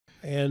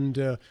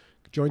and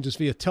joins us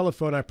via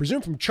telephone, I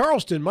presume from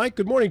Charleston. Mike,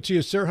 good morning to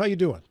you, sir. How you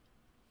doing?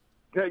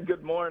 Hey,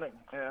 good morning.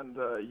 And,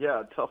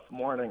 tough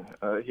morning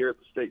here at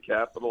the state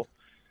capitol.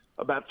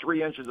 About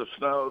 3 inches of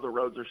snow. The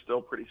roads are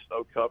still pretty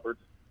snow-covered.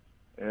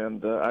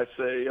 And I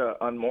say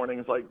on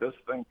mornings like this,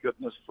 thank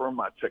goodness for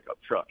my pickup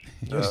truck.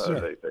 Yes,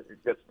 sir.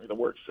 It gets me to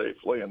work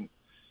safely,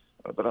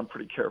 but I'm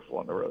pretty careful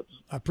on the roads.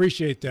 I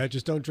appreciate that.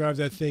 Just don't drive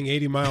that thing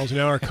 80 miles an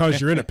hour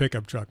because you're in a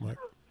pickup truck, Mike.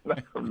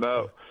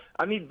 No.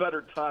 I need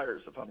better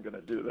tires if I'm going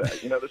to do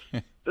that. You know,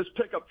 this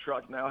pickup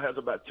truck now has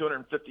about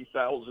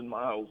 250,000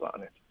 miles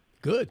on it.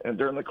 Good. And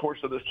during the course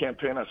of this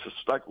campaign, I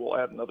suspect we'll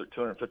add another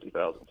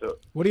 250,000 to it.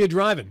 What are you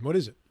driving? What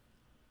is it?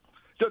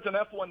 So it's an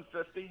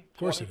F-150, of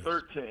course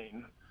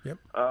 2013, Yep.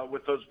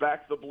 With those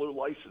back the blue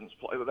license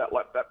plate,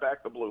 that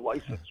back the blue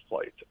license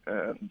plate,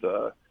 and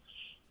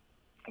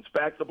it's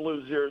back the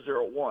blue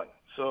 001.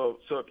 So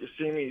if you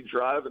see me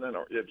driving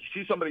if you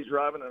see somebody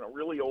driving in a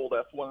really old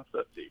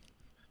F-150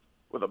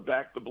 with a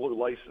back the blue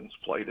license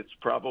plate, it's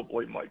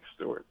probably Mike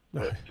Stuart.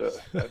 But,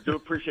 I do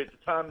appreciate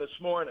the time this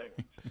morning.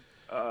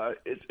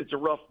 It's a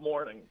rough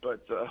morning,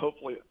 but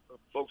hopefully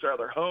folks are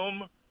either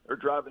home or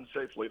driving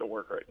safely to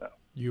work right now.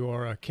 You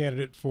are a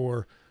candidate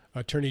for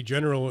Attorney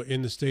General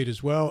in the state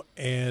as well.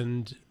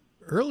 And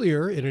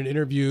earlier in an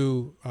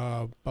interview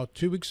about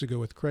 2 weeks ago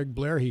with Craig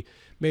Blair, he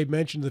made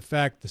mention of the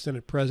fact, the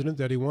Senate president,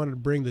 that he wanted to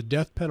bring the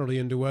death penalty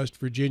into West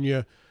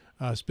Virginia,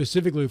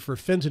 specifically for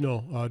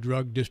fentanyl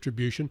drug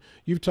distribution.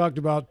 You've talked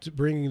about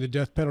bringing the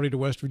death penalty to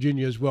West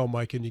Virginia as well,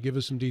 Mike. Can you give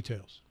us some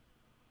details?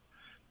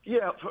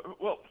 Yeah,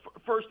 well,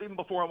 first, even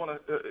before I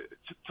want to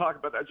talk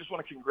about that, I just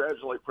want to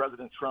congratulate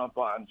President Trump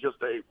on just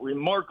a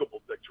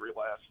remarkable victory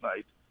last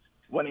night,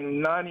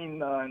 winning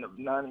 99 of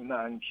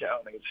 99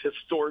 counties,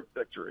 historic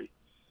victory.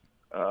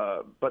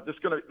 But this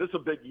is a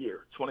big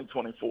year,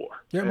 2024.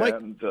 Yeah, Mike,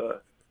 and,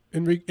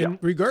 in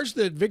regards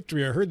to that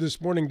victory, I heard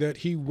this morning that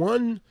he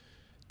won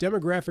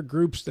demographic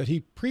groups that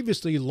he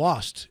previously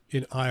lost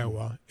in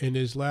Iowa in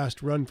his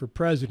last run for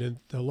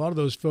president. A lot of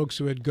those folks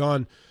who had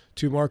gone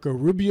to Marco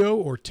Rubio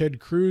or Ted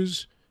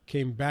Cruz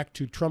came back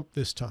to Trump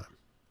this time.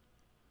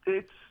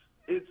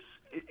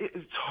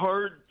 It's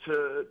hard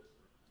to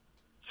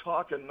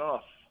talk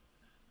enough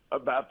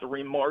about the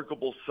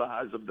remarkable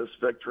size of this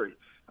victory.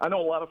 I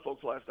know a lot of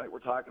folks last night were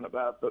talking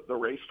about the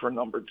race for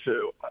number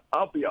 2.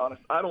 I'll be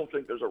honest, I don't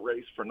think there's a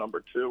race for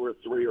number 2 or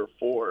 3 or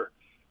 4.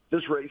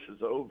 This race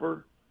is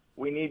over.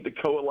 We need to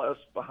coalesce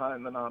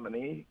behind the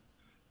nominee.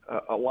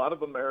 A lot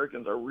of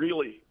Americans are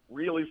really,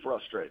 really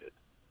frustrated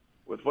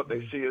with what they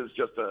see as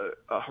just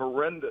a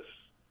horrendous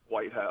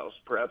White House,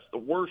 perhaps the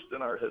worst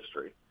in our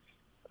history,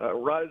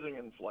 rising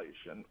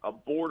inflation, a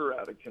border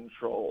out of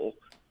control,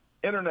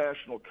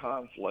 international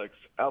conflicts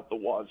out the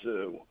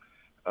wazoo.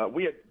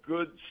 We had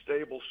good,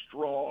 stable,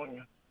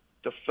 strong,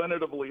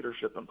 definitive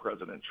leadership in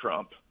President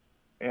Trump,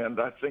 and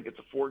I think it's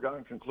a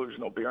foregone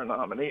conclusion he'll be our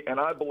nominee, and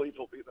I believe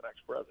he'll be the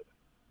next president.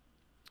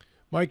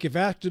 Mike,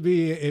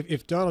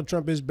 if Donald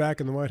Trump is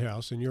back in the White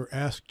House and you're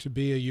asked to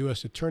be a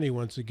U.S. attorney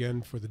once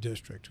again for the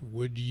district,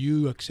 would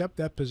you accept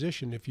that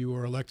position if you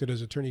were elected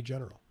as Attorney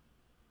General?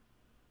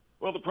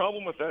 Well, the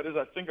problem with that is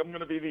I think I'm going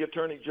to be the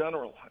Attorney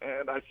General,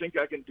 and I think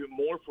I can do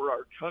more for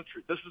our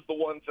country. This is the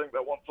one thing that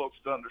I want folks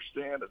to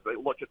understand as they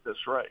look at this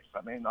race.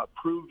 I mean, a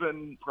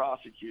proven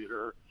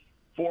prosecutor,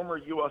 former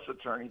U.S.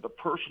 attorney, the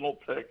personal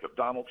pick of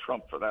Donald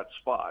Trump for that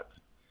spot,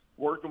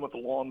 working with the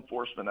law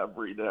enforcement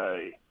every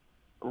day,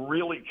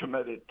 really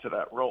committed to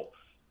that role.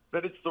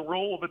 But it's the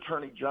role of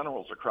attorney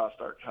generals across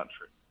our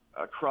country,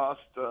 across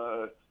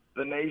the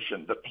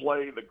nation, that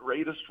play the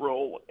greatest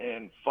role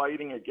in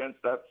fighting against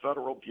that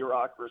federal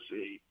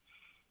bureaucracy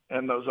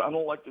and those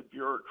unelected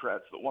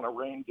bureaucrats that want to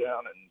rain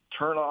down and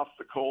turn off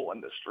the coal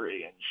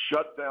industry and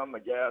shut down the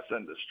gas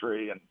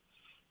industry and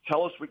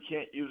tell us we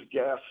can't use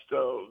gas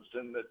stoves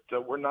and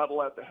that we're not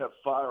allowed to have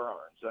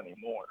firearms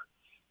anymore.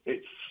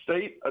 It's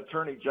state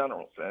attorney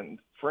generals, and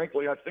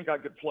frankly, I think I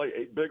could play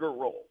a bigger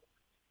role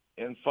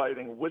in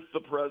fighting with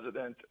the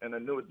president and a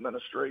new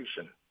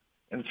administration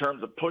in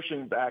terms of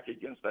pushing back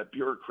against that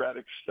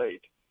bureaucratic state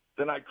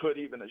than I could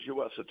even as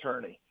U.S.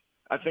 attorney.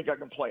 I think I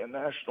can play a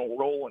national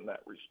role in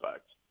that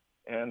respect,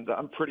 and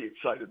I'm pretty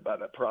excited by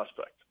that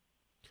prospect.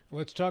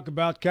 Let's talk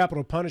about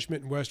capital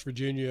punishment in West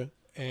Virginia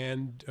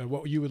and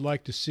what you would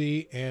like to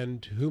see,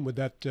 and whom would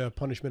that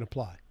punishment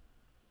apply?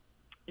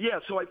 Yeah,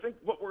 so I think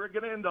what we're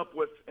going to end up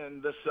with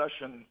in this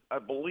session, I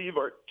believe,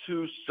 are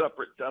 2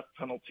 separate death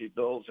penalty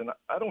bills. And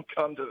I don't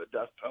come to the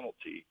death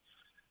penalty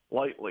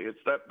lightly. It's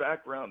that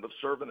background of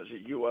serving as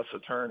a U.S.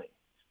 attorney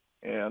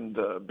and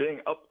being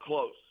up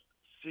close,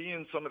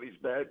 seeing some of these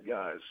bad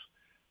guys,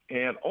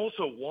 and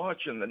also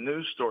watching the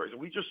news stories.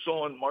 We just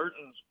saw in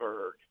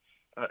Martinsburg,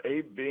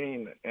 Abe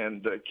Bean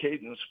and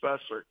Caden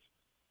Spessert,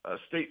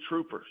 state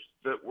troopers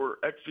that were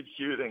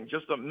executing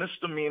just a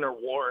misdemeanor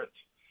warrant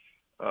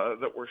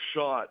that were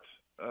shot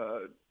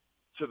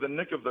to the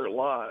nick of their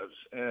lives.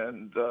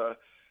 And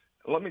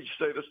let me just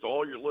say this to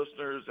all your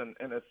listeners, and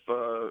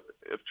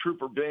if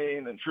Trooper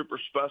Bean and Trooper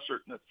Spessert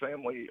and his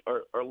family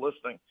are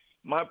listening,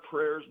 my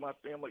prayers, my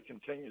family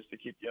continues to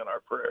keep you in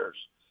our prayers.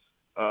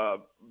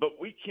 But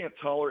we can't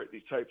tolerate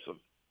these types of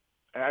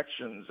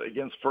actions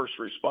against first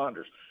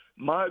responders.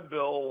 My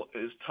bill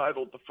is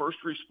titled the First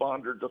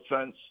Responder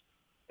Defense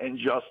and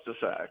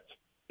Justice Act.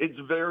 It's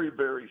very,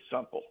 very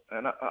simple.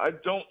 And I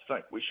don't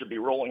think we should be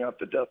rolling out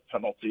the death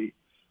penalty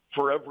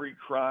for every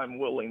crime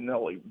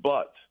willy-nilly.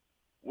 But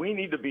we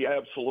need to be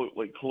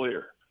absolutely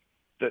clear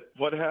that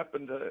what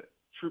happened to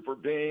Trooper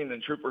Bean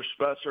and Trooper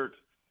Spessert,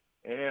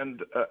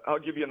 and I'll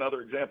give you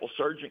another example,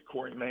 Sergeant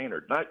Corey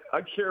Maynard. And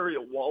I carry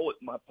a wallet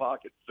in my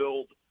pocket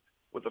filled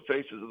with the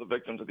faces of the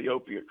victims of the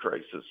opiate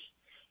crisis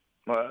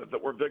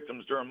that were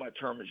victims during my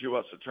term as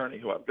U.S. Attorney,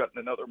 who I've gotten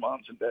to know their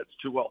moms and dads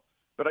too well.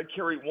 But I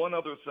carry one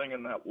other thing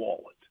in that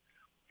wallet,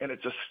 and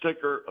it's a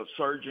sticker of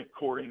Sergeant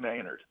Corey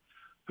Maynard,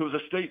 who's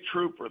a state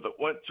trooper that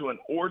went to an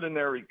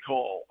ordinary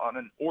call on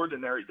an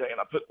ordinary day. And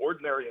I put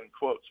ordinary in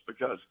quotes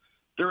because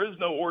there is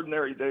no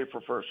ordinary day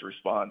for first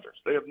responders.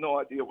 They have no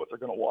idea what they're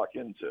going to walk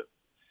into.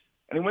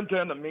 And he went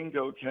down to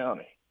Mingo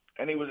County,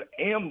 and he was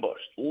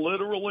ambushed,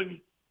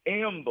 literally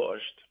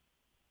ambushed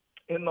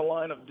in the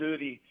line of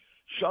duty,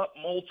 shot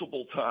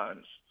multiple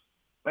times.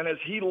 And as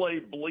he lay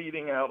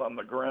bleeding out on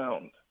the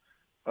ground,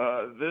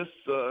 this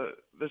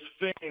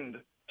fiend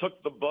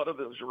took the butt of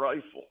his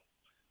rifle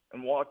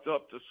and walked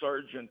up to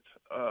Sergeant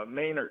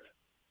Maynard,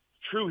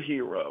 true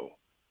hero,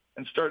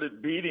 and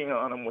started beating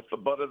on him with the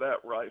butt of that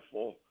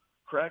rifle,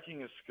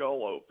 cracking his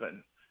skull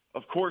open,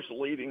 of course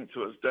leading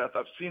to his death.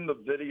 I've seen the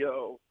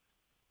video.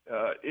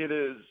 It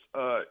is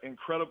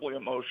incredibly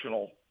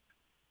emotional.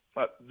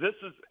 This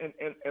is,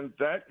 and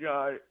that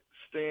guy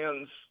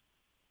stands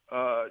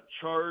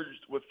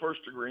charged with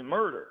first-degree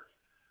murder,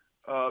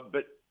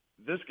 but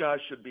this guy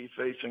should be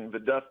facing the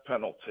death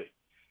penalty.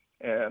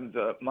 And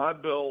my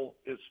bill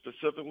is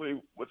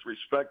specifically with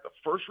respect to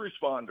first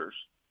responders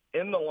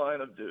in the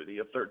line of duty.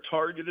 If they're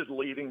targeted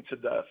leading to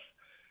death,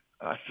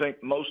 I think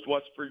most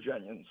West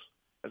Virginians,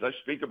 as I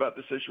speak about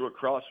this issue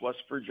across West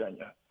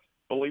Virginia,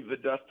 believe the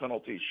death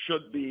penalty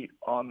should be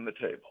on the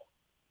table.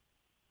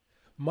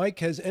 Mike,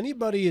 has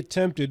anybody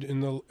attempted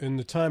in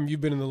the time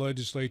you've been in the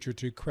legislature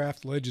to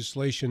craft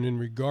legislation in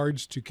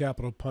regards to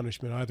capital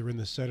punishment, either in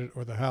the Senate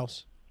or the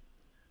House?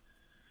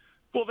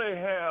 Well, they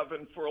have,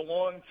 and for a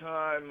long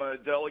time,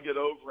 Delegate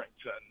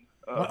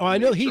Overington. I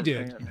know he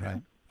did.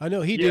 Right. I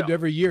know he did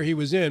every year he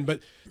was in, but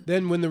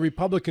then when the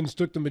Republicans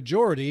took the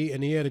majority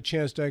and he had a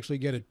chance to actually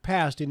get it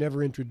passed, he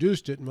never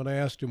introduced it. And when I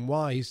asked him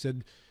why, he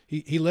said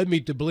he led me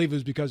to believe it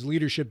was because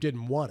leadership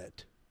didn't want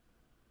it.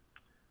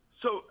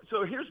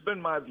 So here's been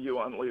my view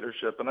on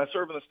leadership, and I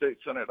serve in the state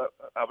Senate.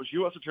 I was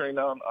U.S. Attorney,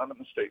 now I'm in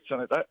the state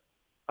Senate.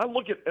 I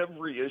look at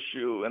every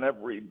issue and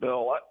every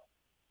bill.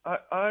 I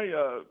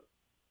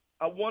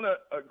want to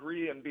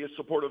agree and be as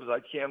supportive as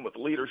I can with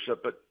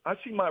leadership, but I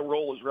see my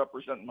role as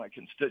representing my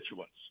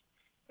constituents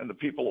and the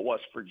people of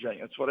West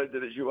Virginia. It's what I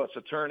did as U.S.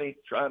 Attorney,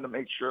 trying to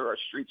make sure our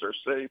streets are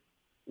safe,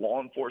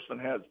 law enforcement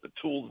has the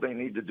tools they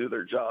need to do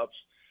their jobs.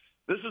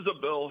 This is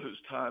a bill whose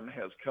time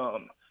has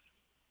come.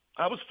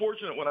 I was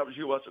fortunate when I was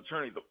U.S.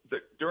 Attorney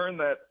that during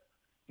that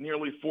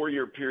nearly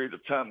 4-year period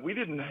of time, we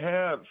didn't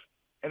have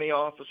any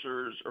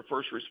officers or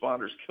first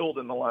responders killed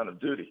in the line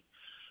of duty.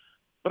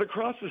 But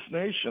across this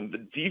nation,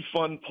 the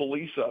defund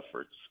police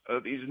efforts,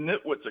 these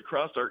nitwits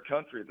across our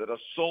country that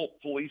assault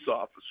police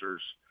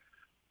officers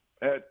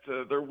at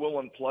their will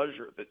and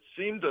pleasure, that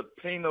seem to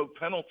pay no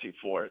penalty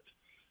for it,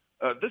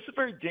 this is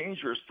very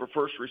dangerous for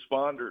first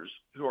responders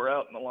who are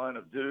out in the line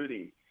of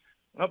duty.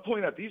 And I'll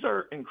point out, these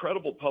are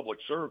incredible public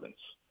servants.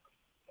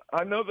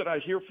 I know that I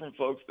hear from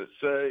folks that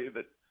say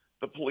that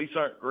the police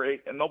aren't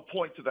great, and they'll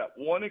point to that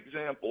one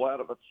example out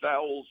of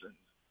 1,000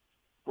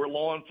 where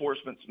law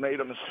enforcement's made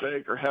a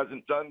mistake or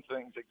hasn't done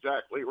things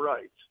exactly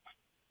right.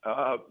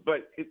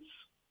 But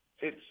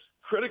it's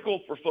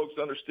critical for folks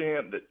to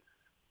understand that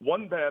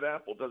one bad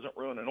apple doesn't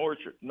ruin an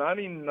orchard.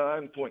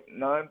 99.9%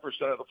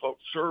 of the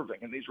folks serving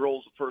in these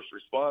roles of first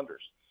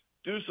responders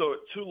do so at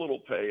too little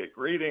pay, at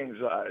great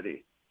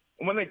anxiety.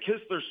 And when they kiss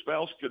their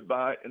spouse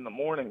goodbye in the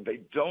morning, they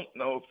don't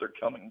know if they're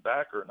coming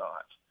back or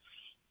not.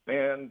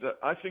 And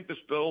I think this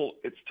bill,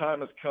 its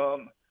time has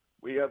come.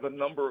 We have a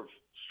number of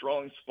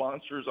strong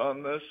sponsors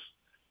on this,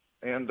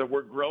 and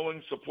we're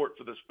growing support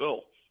for this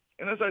bill.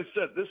 And as I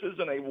said, this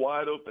isn't a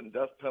wide-open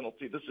death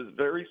penalty. This is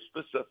very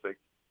specific,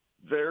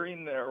 very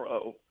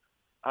narrow.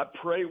 I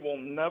pray will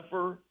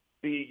never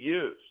be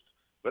used,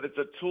 but it's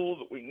a tool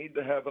that we need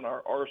to have in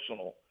our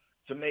arsenal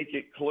to make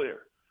it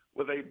clear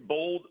with a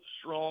bold,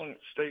 strong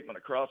statement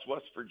across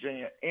West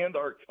Virginia and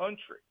our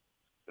country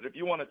that if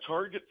you want to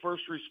target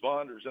first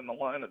responders in the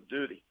line of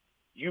duty,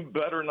 you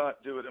better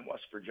not do it in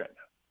West Virginia.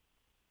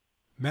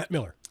 Matt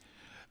Miller.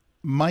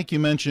 Mike, you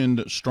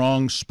mentioned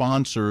strong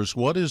sponsors.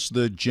 What is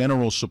the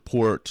general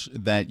support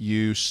that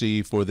you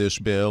see for this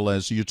bill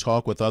as you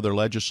talk with other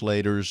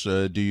legislators?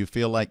 Do you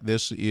feel like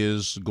this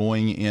is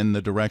going in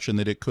the direction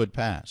that it could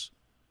pass?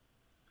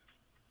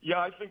 Yeah,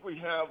 I think we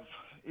have.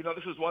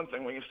 This is one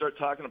thing when you start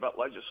talking about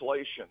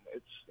legislation.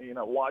 It's,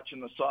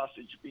 watching the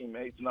sausage being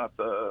made is not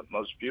the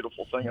most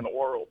beautiful thing in the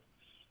world.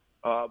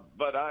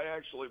 But I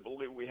actually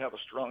believe we have a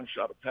strong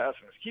shot of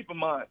passing this. Keep in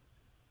mind,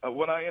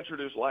 when I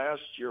introduced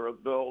last year a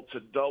bill to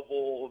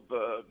double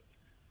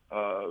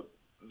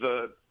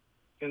the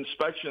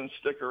inspection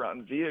sticker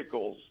on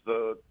vehicles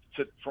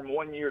from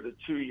 1 year to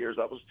 2 years,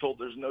 I was told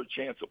there's no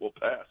chance it will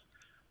pass.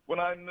 When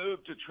I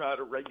moved to try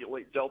to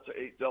regulate Delta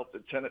 8, Delta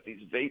 10 at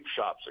these vape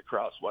shops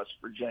across West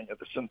Virginia,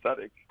 the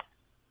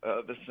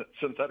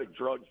synthetic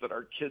drugs that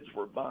our kids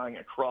were buying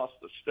across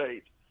the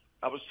state,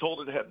 I was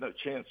told it had no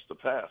chance to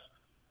pass.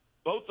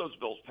 Both those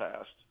bills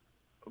passed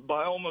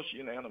by almost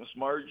unanimous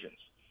margins.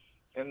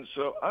 And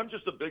so I'm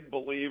just a big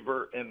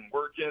believer in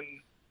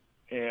working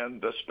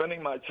and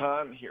spending my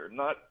time here,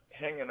 not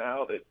hanging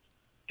out at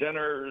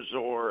dinners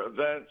or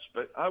events,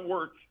 but I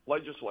work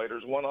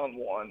legislators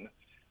one-on-one.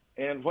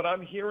 And what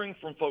I'm hearing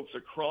from folks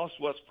across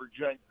West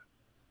Virginia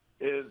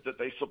is that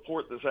they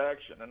support this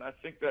action, and I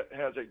think that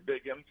has a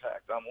big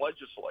impact on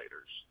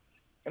legislators.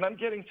 And I'm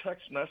getting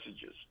text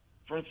messages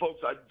from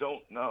folks I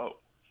don't know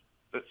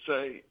that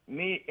say,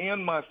 me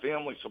and my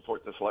family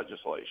support this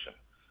legislation.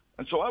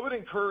 And so I would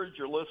encourage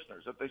your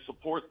listeners that they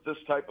support this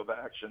type of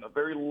action, a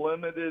very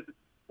limited,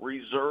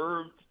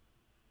 reserved,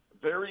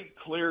 very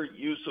clear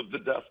use of the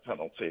death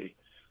penalty,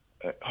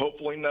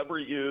 hopefully never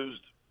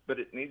used, but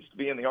it needs to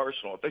be in the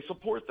arsenal. If they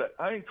support that,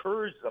 I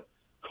encourage them,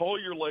 call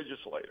your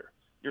legislator,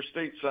 your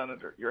state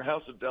senator, your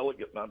House of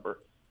Delegate member,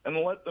 and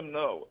let them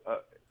know.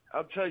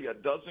 I'll tell you, a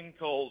dozen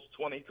calls,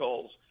 20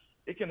 calls,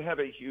 it can have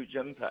a huge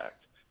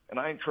impact. And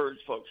I encourage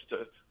folks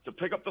to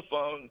pick up the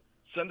phone,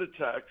 send a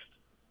text,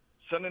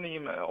 send an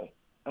email,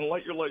 and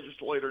let your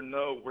legislator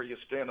know where you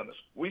stand on this.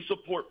 We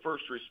support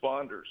first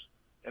responders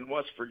in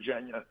West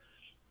Virginia,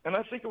 and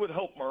I think it would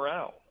help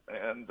morale.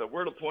 And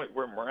we're at a point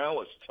where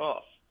morale is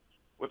tough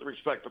with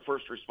respect to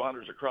first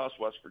responders across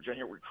West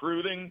Virginia.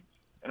 Recruiting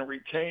and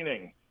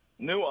retaining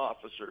new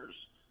officers,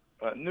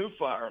 new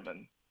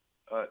firemen,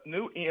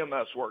 new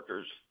EMS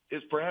workers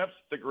is perhaps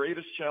the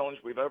greatest challenge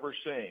we've ever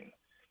seen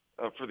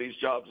for these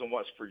jobs in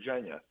West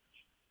Virginia.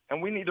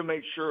 And we need to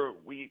make sure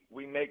we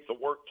make the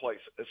workplace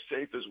as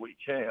safe as we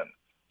can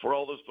for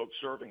all those folks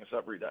serving us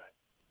every day.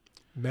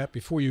 Matt,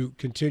 before you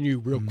continue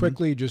real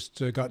quickly,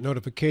 just got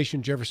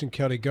notification Jefferson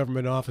County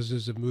government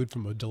offices have moved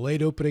from a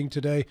delayed opening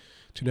today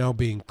to now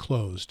being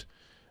closed.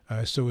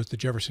 So is the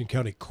Jefferson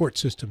County court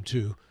system,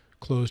 too,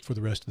 closed for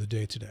the rest of the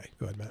day today.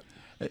 Go ahead, Matt.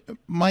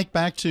 Mike,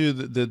 back to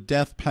the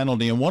death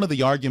penalty, and one of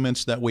the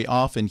arguments that we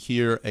often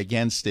hear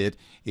against it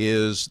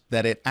is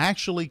that it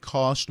actually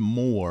costs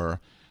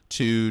more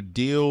to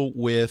deal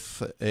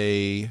with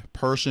a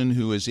person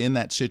who is in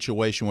that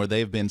situation where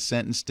they've been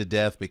sentenced to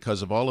death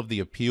because of all of the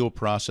appeal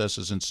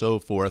processes and so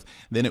forth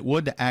than it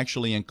would to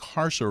actually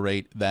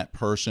incarcerate that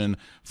person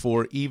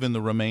for even the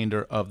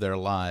remainder of their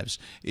lives.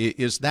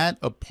 Is that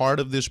a part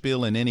of this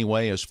bill in any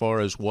way as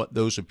far as what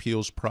those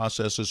appeals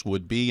processes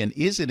would be? And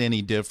is it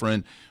any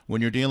different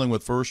when you're dealing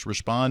with first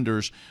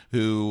responders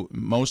who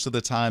most of the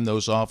time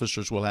those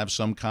officers will have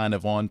some kind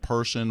of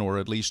on-person or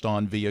at least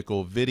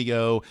on-vehicle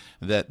video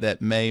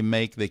that may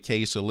make the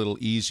case a little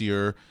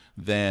easier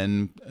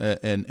than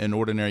an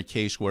ordinary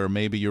case where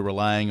maybe you're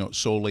relying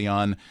solely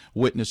on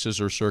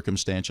witnesses or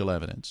circumstantial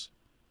evidence?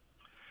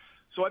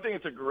 So I think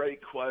it's a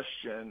great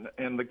question,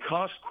 and the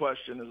cost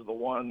question is the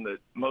one that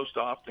most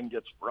often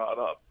gets brought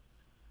up.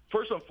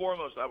 First and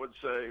foremost, I would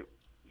say,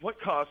 what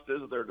cost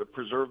is there to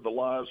preserve the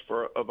lives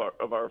of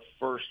our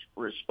first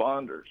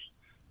responders?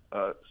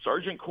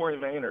 Sergeant Corey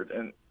Maynard,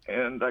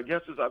 and I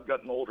guess as I've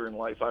gotten older in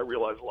life, I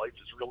realize life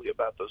is really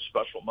about those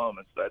special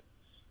moments, that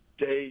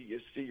day you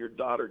see your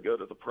daughter go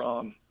to the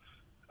prom,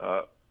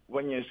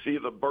 when you see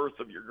the birth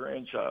of your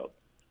grandchild,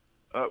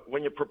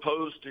 when you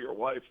propose to your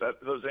wife,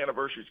 those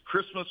anniversaries,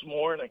 Christmas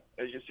morning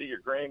as you see your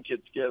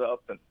grandkids get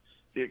up and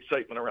the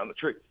excitement around the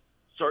tree.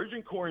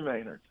 Sergeant Corey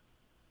Maynard,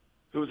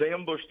 who was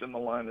ambushed in the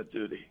line of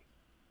duty,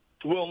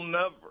 will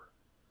never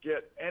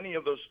get any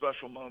of those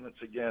special moments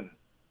again.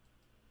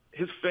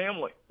 His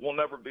family will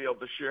never be able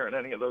to share in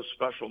any of those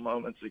special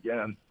moments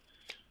again.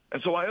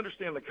 And so I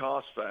understand the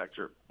cost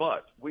factor,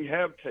 but we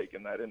have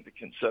taken that into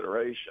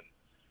consideration.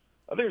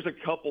 I think there's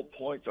a couple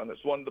points on this.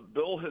 One, the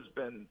bill has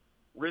been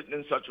written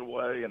in such a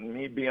way, and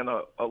me being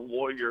a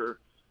lawyer,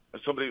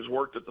 as somebody who's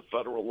worked at the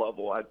federal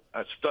level,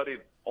 I studied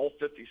all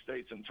 50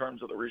 states in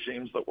terms of the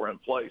regimes that were in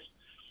place.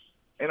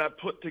 And I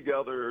put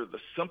together the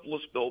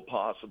simplest bill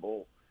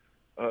possible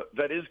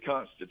that is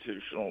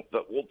constitutional,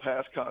 that will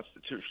pass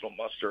constitutional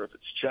muster if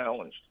it's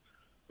challenged.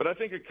 But I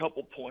think a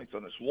couple points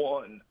on this.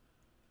 One,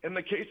 in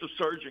the case of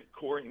Sergeant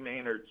Corey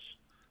Maynard's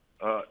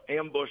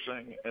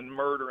ambushing and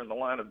murder in the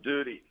line of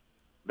duty,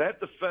 that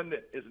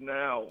defendant is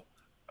now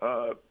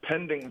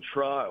pending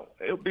trial.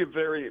 It'll be a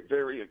very,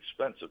 very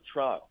expensive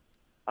trial.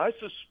 I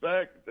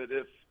suspect that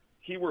if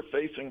he were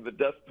facing the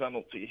death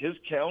penalty, his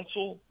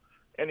counsel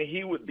and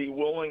he would be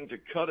willing to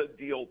cut a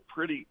deal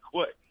pretty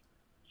quick,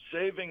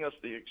 saving us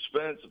the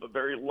expense of a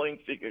very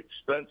lengthy,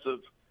 expensive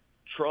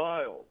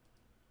trial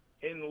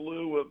in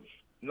lieu of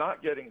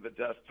not getting the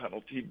death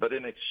penalty, but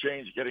in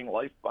exchange getting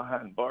life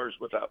behind bars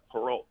without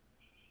parole.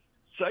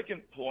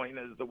 Second point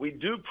is that we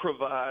do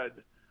provide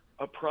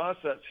a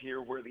process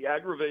here where the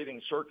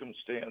aggravating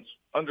circumstance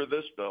under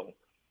this bill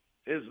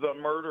is the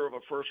murder of a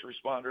first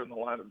responder in the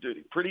line of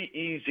duty. Pretty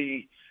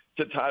easy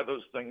to tie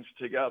those things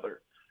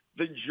together.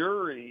 The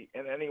jury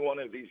in any one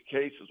of these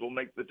cases will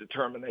make the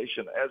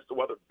determination as to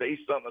whether,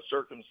 based on the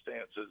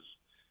circumstances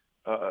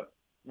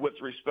with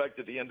respect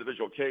to the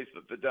individual case,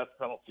 that the death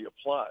penalty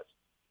applies.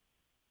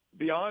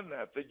 Beyond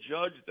that, the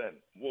judge then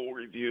will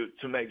review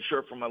to make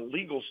sure from a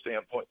legal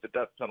standpoint the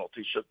death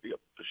penalty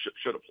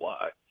should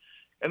apply.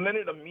 And then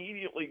it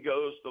immediately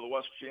goes to the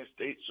West Virginia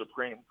State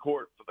Supreme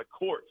Court for the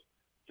court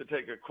to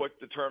take a quick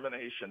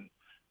determination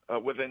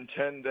within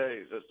 10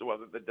 days as to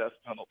whether the death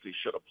penalty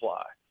should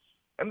apply.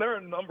 And there are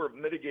a number of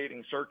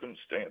mitigating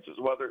circumstances,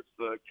 whether it's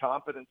the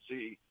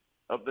competency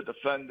of the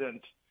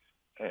defendant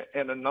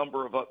and a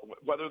number of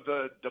whether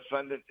the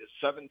defendant is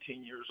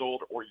 17 years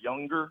old or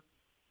younger.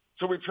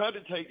 So we tried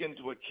to take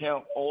into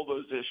account all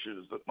those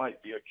issues that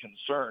might be a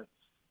concern.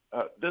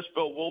 This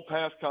bill will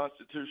pass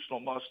constitutional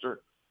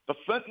muster. The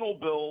fentanyl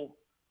bill,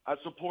 I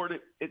support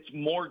it. It's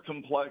more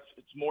complex.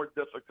 It's more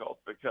difficult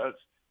because,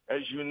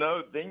 as you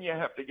know, then you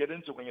have to get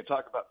into when you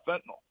talk about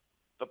fentanyl,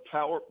 the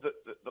power,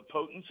 the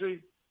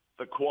potency,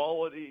 the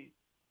quality,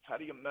 how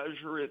do you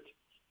measure it,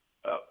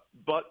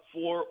 but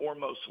for or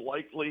most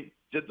likely,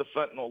 did the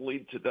fentanyl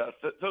lead to death?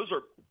 Those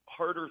are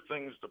harder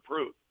things to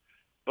prove.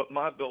 But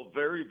my bill,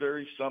 very,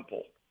 very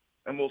simple,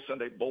 and we'll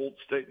send a bold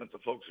statement to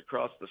folks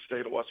across the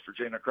state of West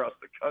Virginia, across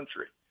the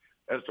country,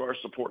 as to our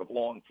support of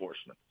law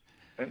enforcement.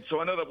 And so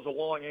I know that was a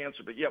long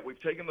answer, but yeah,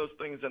 we've taken those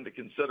things into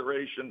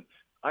consideration.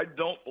 I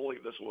don't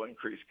believe this will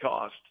increase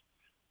cost,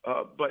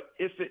 but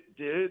if it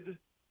did,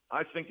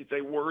 I think it's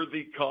a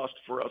worthy cost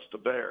for us to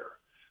bear.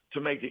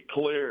 To make it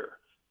clear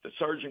that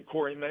Sergeant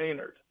Corey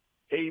Maynard,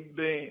 Abe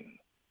Bean,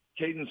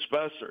 Caden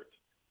Spessert,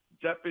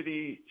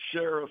 Deputy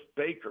Sheriff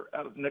Baker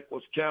out of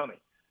Nicholas County,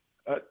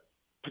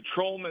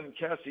 Patrolman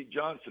Cassie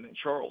Johnson in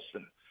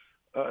Charleston,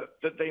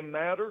 that they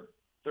matter.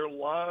 Their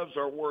lives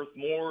are worth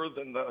more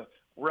than the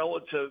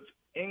relative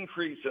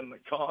increase in the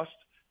cost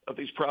of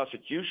these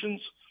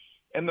prosecutions,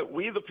 and that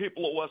we, the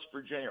people of West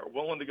Virginia, are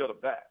willing to go to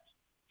bat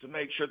to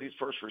make sure these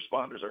first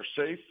responders are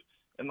safe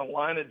in the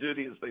line of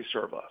duty as they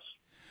serve us.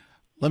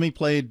 Let me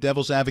play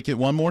devil's advocate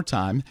one more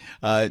time.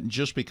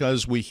 Just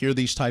because we hear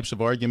these types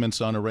of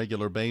arguments on a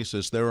regular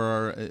basis, there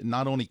are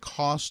not only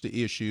cost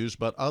issues,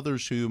 but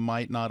others who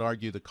might not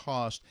argue the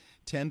cost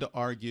tend to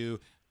argue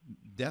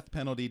death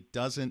penalty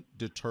doesn't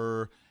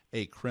deter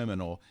a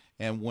criminal.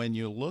 And when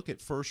you look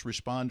at first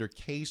responder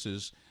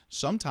cases,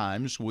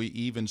 sometimes we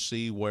even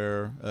see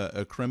where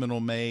a criminal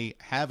may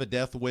have a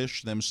death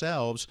wish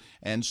themselves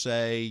and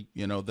say,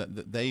 you know,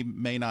 that they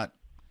may not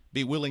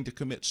be willing to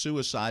commit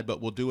suicide,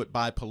 but will do it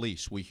by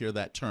police. We hear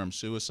that term,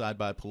 suicide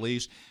by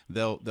police.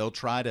 They'll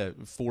try to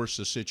force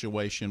a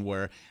situation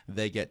where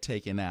they get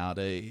taken out.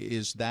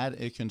 Is that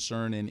a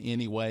concern in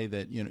any way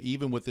that, you know,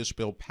 even with this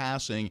bill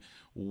passing,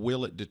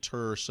 will it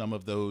deter some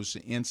of those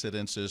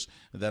incidences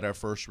that our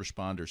first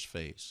responders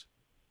face?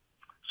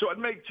 So I'd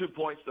make 2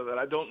 points to that.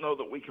 I don't know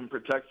that we can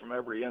protect from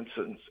every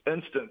instance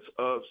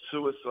of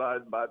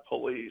suicide by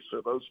police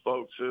or those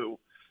folks who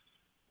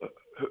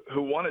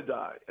want to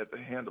die at the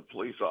hand of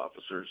police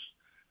officers.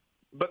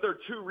 But there are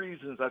 2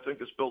 reasons I think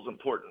this bill is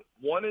important.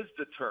 One is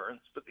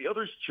deterrence, but the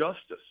other is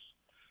justice.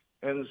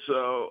 And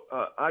so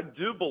I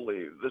do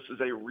believe this is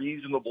a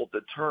reasonable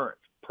deterrent.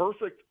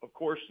 Perfect? Of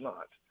course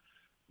not.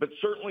 But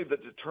certainly the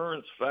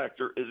deterrence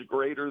factor is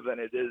greater than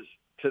it is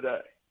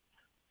today.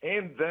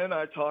 And then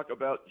I talk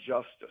about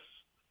justice.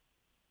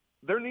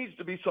 There needs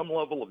to be some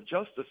level of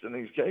justice in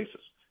these cases.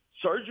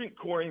 Sergeant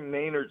Corey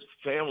Maynard's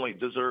family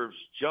deserves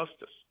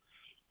justice.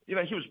 You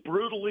know, he was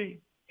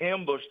brutally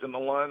ambushed in the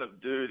line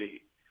of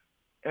duty.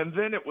 And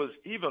then it was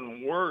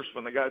even worse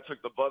when the guy took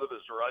the butt of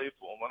his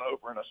rifle and went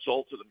over and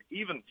assaulted him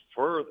even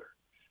further.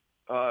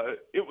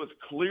 It was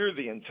clear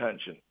the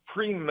intention,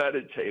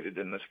 premeditated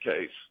in this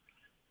case.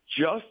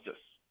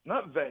 Justice,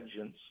 not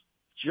vengeance.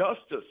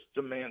 Justice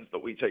demands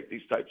that we take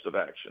these types of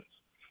actions.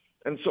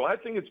 And so I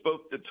think it's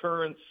both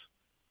deterrence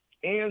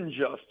and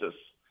justice.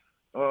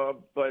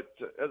 But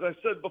as I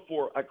said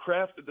before, I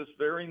crafted this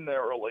very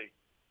narrowly,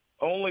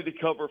 only to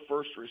cover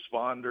first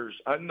responders.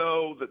 I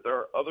know that there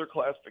are other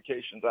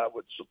classifications I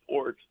would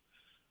support,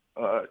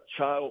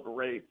 child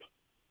rape,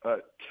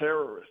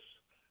 terrorists.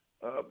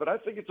 But I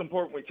think it's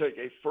important we take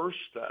a first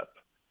step,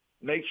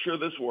 make sure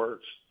this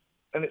works.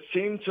 And it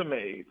seemed to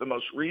me the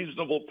most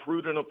reasonable,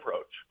 prudent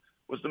approach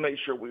was to make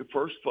sure we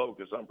first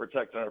focus on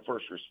protecting our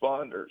first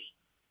responders,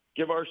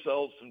 give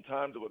ourselves some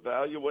time to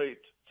evaluate,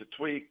 to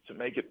tweak, to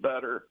make it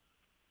better,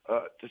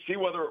 to see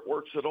whether it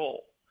works at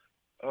all.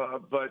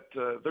 But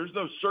there's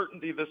no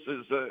certainty this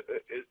is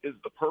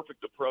the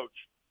perfect approach.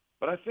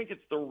 But I think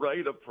it's the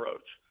right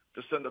approach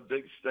to send a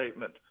big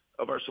statement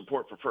of our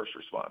support for first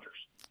responders.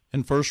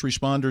 And first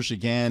responders,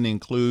 again,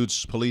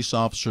 includes police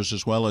officers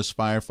as well as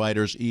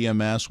firefighters,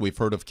 EMS. We've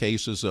heard of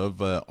cases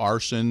of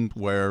arson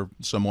where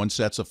someone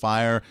sets a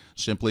fire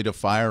simply to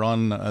fire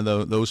on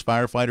those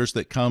firefighters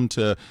that come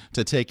to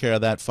take care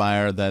of that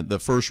fire, that the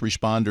first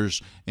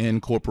responders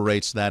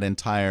incorporates that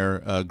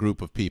entire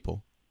group of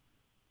people.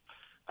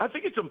 I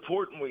think it's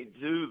important we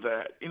do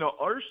that. You know,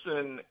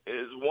 arson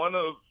is one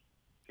of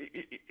 –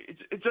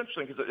 it's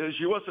interesting because as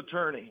U.S.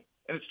 attorney,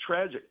 and it's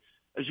tragic,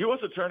 as U.S.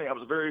 attorney, I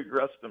was very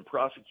aggressive in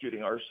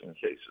prosecuting arson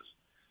cases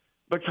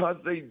because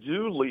they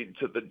do lead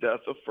to the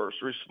death of first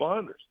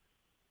responders.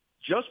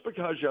 Just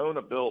because you own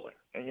a building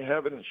and you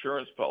have an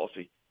insurance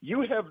policy,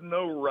 you have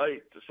no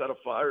right to set a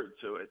fire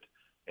to it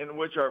in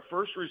which our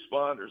first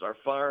responders, our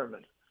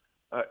firemen,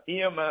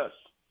 EMS,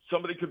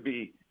 somebody could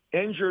be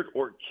injured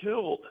or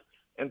killed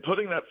in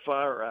putting that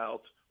fire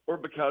out, or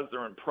because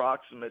they're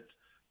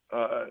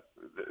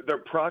they're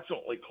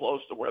approximately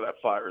close to where that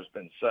fire has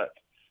been set.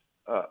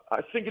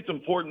 I think it's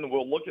important that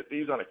we'll look at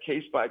these on a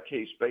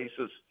case-by-case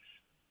basis.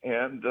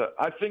 And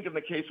I think in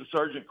the case of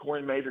Sergeant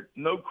Corey Maynard,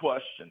 no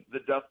question, the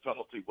death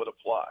penalty would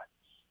apply.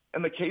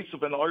 In the case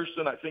of an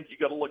arson, I think you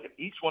got to look at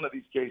each one of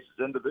these cases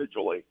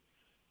individually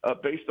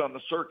based on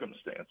the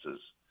circumstances.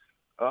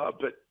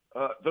 But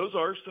those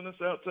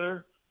arsonists out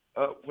there,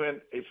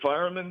 when a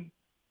fireman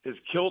is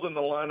killed in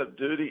the line of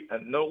duty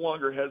and no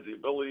longer has the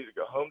ability to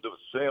go home to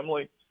his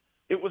family,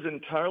 it was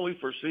entirely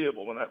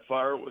foreseeable when that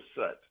fire was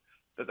set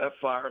that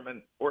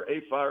fireman or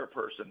a fire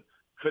person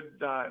could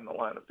die in the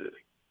line of duty.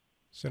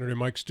 Senator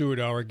Mike Stuart,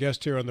 our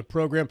guest here on the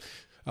program.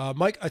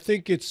 Mike, I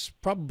think it's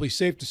probably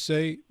safe to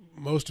say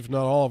most, if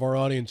not all, of our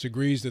audience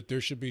agrees that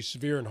there should be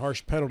severe and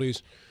harsh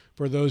penalties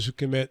for those who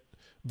commit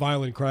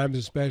violent crimes,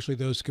 especially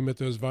those who commit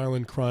those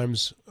violent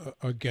crimes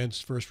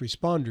against first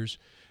responders.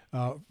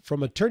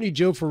 From Attorney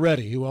Joe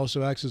Ferretti, who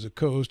also acts as a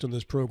co-host on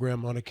this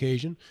program on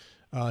occasion,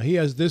 he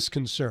has this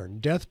concern.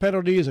 Death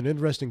penalty is an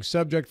interesting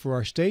subject for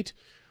our state.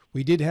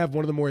 We did have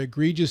one of the more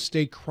egregious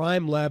state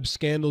crime lab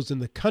scandals in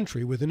the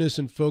country, with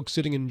innocent folks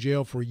sitting in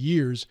jail for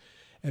years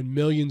and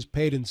millions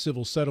paid in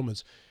civil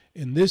settlements.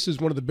 And this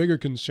is one of the bigger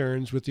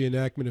concerns with the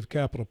enactment of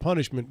capital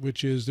punishment,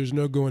 which is there's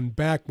no going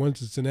back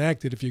once it's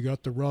enacted if you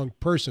got the wrong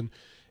person.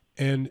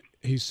 And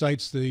he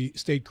cites the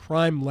state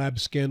crime lab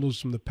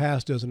scandals from the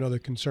past as another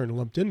concern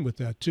lumped in with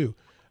that, too.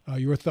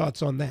 Your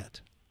thoughts on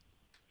that?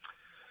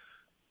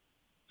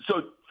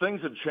 So things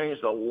have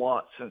changed a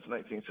lot since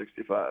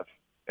 1965.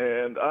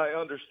 And I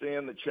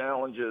understand the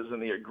challenges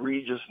and the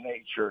egregious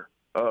nature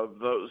of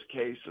those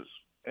cases.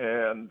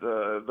 And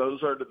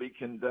those are to be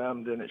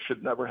condemned, and it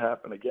should never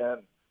happen again.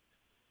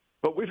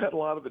 But we've had a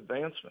lot of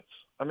advancements.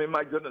 I mean,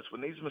 my goodness,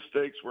 when these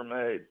mistakes were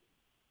made,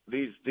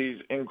 these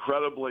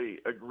incredibly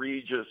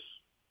egregious,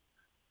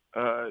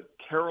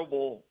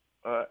 terrible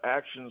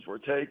actions were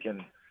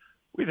taken,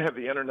 we didn't have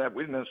the internet.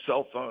 We didn't have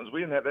cell phones.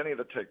 We didn't have any of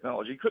the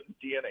technology. You couldn't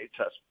DNA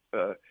test.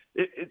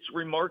 It's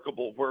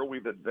remarkable where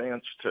we've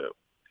advanced to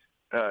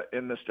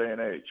in this day and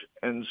age.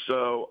 And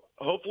so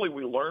hopefully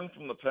we learn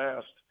from the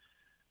past,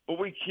 but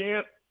we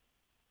can't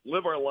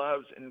live our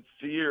lives in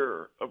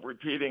fear of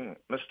repeating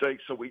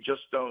mistakes so we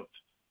just don't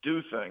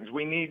do things.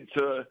 We need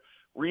to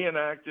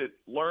reenact it,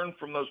 learn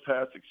from those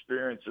past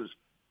experiences,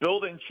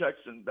 build in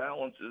checks and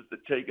balances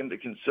that take into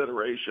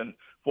consideration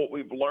what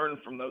we've learned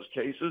from those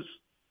cases,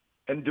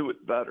 and do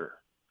it better.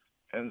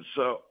 And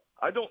so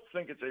I don't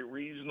think it's a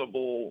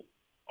reasonable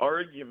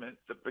argument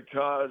that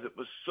because it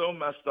was so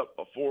messed up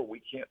before,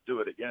 we can't do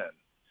it again.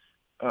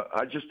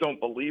 I just don't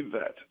believe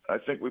that. I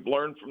think we've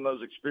learned from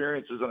those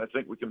experiences, and I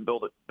think we can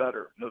build it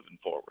better moving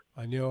forward.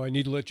 I know I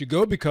need to let you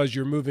go because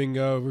you're moving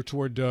over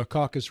toward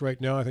caucus right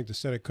now. I think the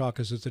Senate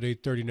caucus is at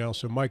 8:30 now.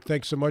 So, Mike,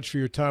 thanks so much for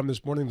your time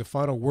this morning. The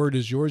final word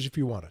is yours if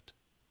you want it.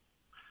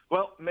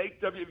 Well,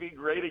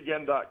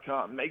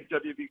 MakeWVGreatAgain.com,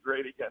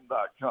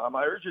 MakeWVGreatAgain.com.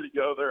 I urge you to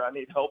go there. I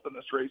need help in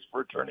this race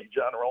for Attorney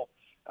General.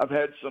 I've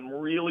had some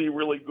really,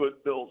 really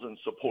good bills in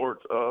support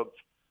of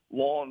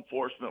law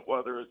enforcement,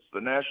 whether it's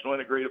the National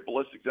Integrated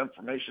Ballistics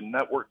Information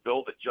Network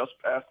bill that just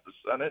passed the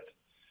Senate,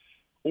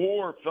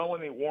 or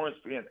felony warrants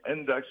being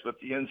indexed with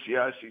the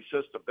NCIC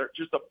system. There are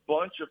just a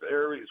bunch of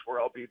areas where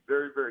I'll be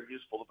very, very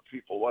useful to the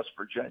people of West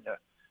Virginia.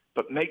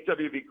 But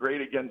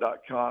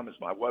MakeWVGreatAgain.com is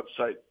my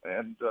website,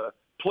 and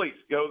please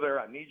go there.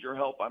 I need your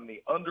help. I'm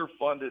the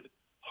underfunded,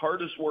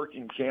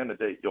 hardest-working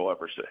candidate you'll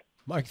ever see.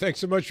 Mike, thanks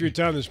so much for your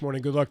time this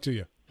morning. Good luck to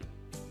you.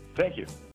 Thank you.